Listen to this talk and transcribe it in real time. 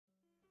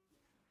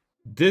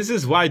This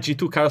is why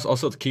G2 Carlos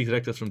also kicked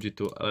Rekkles from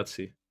G2. Let's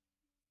see.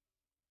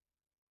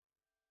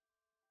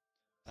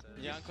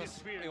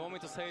 Jankos, you want me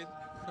to say it?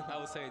 I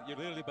will say it. You're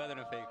literally better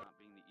than Fake.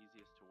 Being the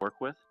easiest to work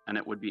with, and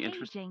it would be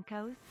interesting. Hey,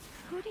 Jankos,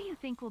 who do you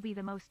think will be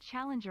the most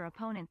challenger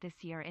opponent this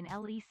year in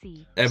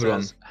LEC?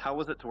 Everyone. Says, how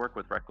was it to work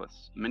with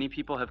Rekkles? Many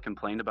people have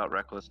complained about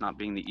Rekkles not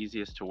being the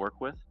easiest to work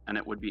with, and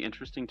it would be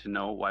interesting to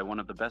know why one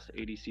of the best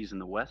ADCs in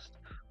the West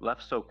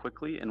left so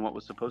quickly in what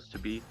was supposed to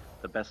be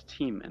the best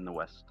team in the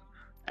West.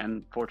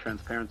 And for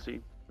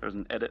transparency, there's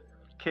an edit: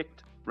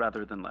 kicked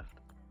rather than left.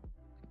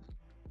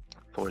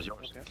 Floor is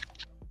yours.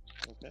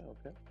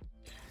 Okay.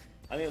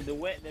 I mean, the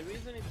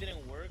reason it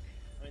didn't work,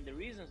 I mean, the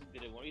reasons it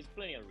didn't work, is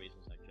plenty of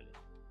reasons actually.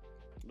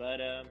 But,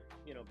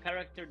 you know,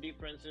 character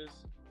differences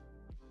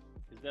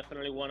is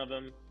definitely one of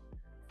them.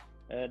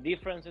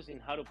 Differences in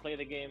how to play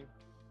the game.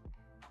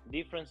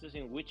 Differences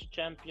in which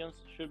champions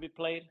should be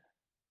played.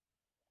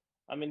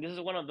 I mean, this is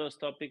one of those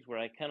topics where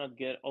I cannot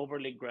get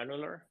overly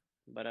granular,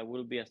 but I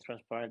will be as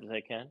transparent as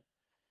I can.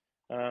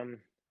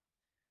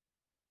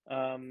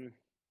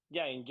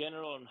 Yeah, in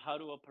general, on how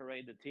to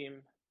operate the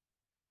team.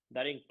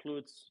 That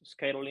includes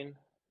scheduling,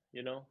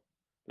 you know,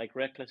 like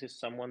Rekkles is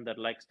someone that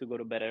likes to go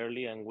to bed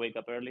early and wake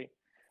up early,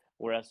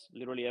 whereas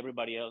literally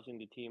everybody else in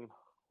the team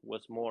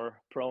was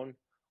more prone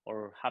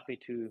or happy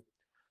to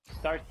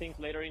start things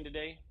later in the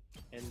day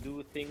and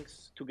do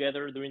things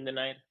together during the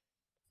night,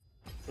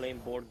 playing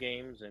board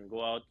games and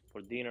go out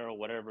for dinner or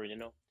whatever, you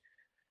know.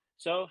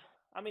 So,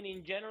 I mean,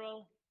 in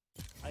general,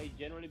 I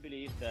generally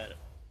believe that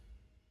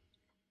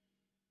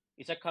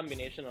it's a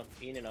combination of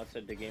in and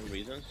outside the game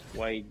reasons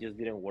why it just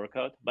didn't work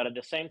out. But at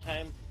the same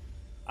time,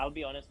 I'll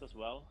be honest as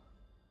well.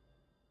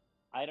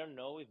 I don't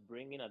know if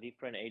bringing a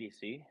different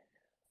ADC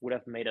would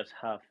have made us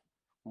have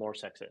more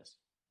success.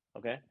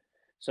 Okay,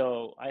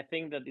 so I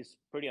think that it's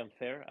pretty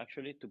unfair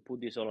actually to put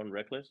this all on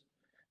Rekkles,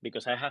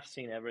 because I have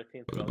seen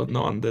everything. But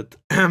no one did.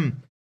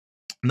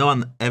 No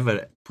one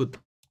ever put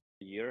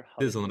the year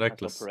this on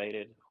Rekkles.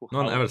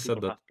 No one ever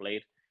said that.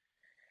 Played,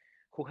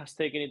 who has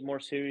taken it more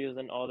serious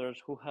than others?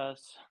 Who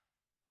has?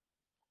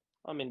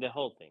 I mean, the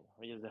whole thing,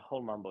 just the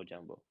whole mambo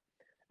jumbo.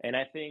 And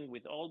I think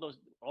with all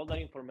that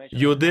information,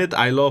 you did.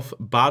 I love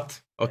Bad.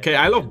 Okay,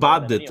 I love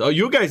Bad did. Oh,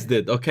 you guys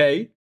did.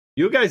 Okay,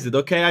 you guys did.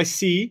 Okay, I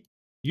see.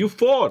 You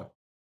four.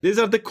 These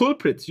are the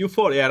culprits. You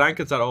four. Yeah,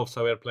 rankeds are off,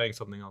 so we're playing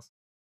something else.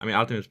 I mean,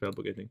 Ultimate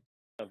Spellbook, I think.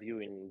 Of you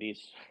in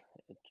these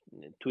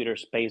Twitter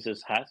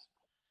spaces has.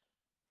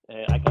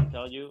 I can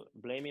tell you,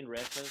 blaming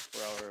Rekkles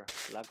for our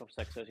lack of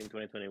success in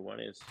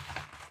 2021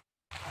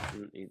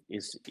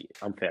 is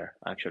unfair,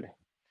 actually.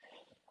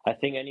 I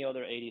think any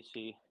other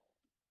ADC,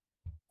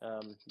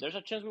 there's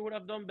a chance we would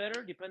have done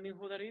better, depending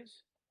who that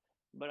is,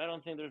 but I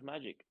don't think there's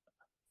magic.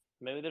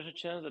 Maybe there's a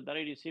chance that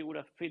ADC would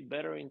have fit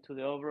better into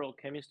the overall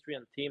chemistry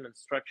and team and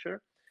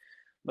structure,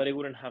 but it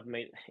wouldn't have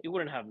made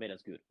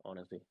us good,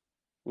 honestly.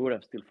 We would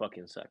have still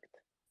fucking sucked.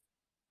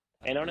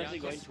 And honestly,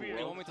 going to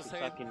Worlds to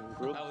suck in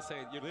group,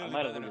 I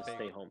might as well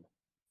stay home.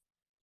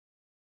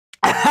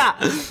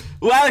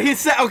 Well, he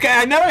said, okay,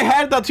 I never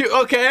heard that you,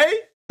 okay,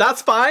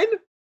 that's fine.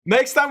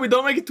 Next time we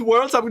don't make it to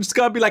Worlds, I'm just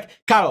gonna be like,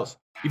 Carlos,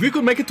 if we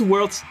could make it to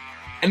Worlds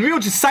and we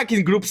would just suck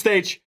in group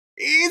stage,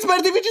 it's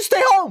better if we just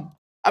stay home.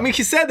 I mean,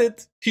 he said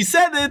it. He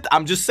said it.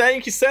 I'm just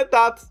saying he said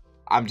that.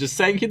 I'm just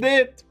saying he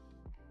did.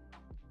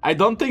 I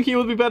don't think he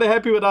would be very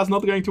happy with us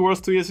not going to Worlds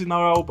 2 years in a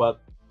row,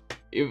 but,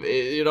 if,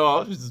 you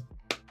know,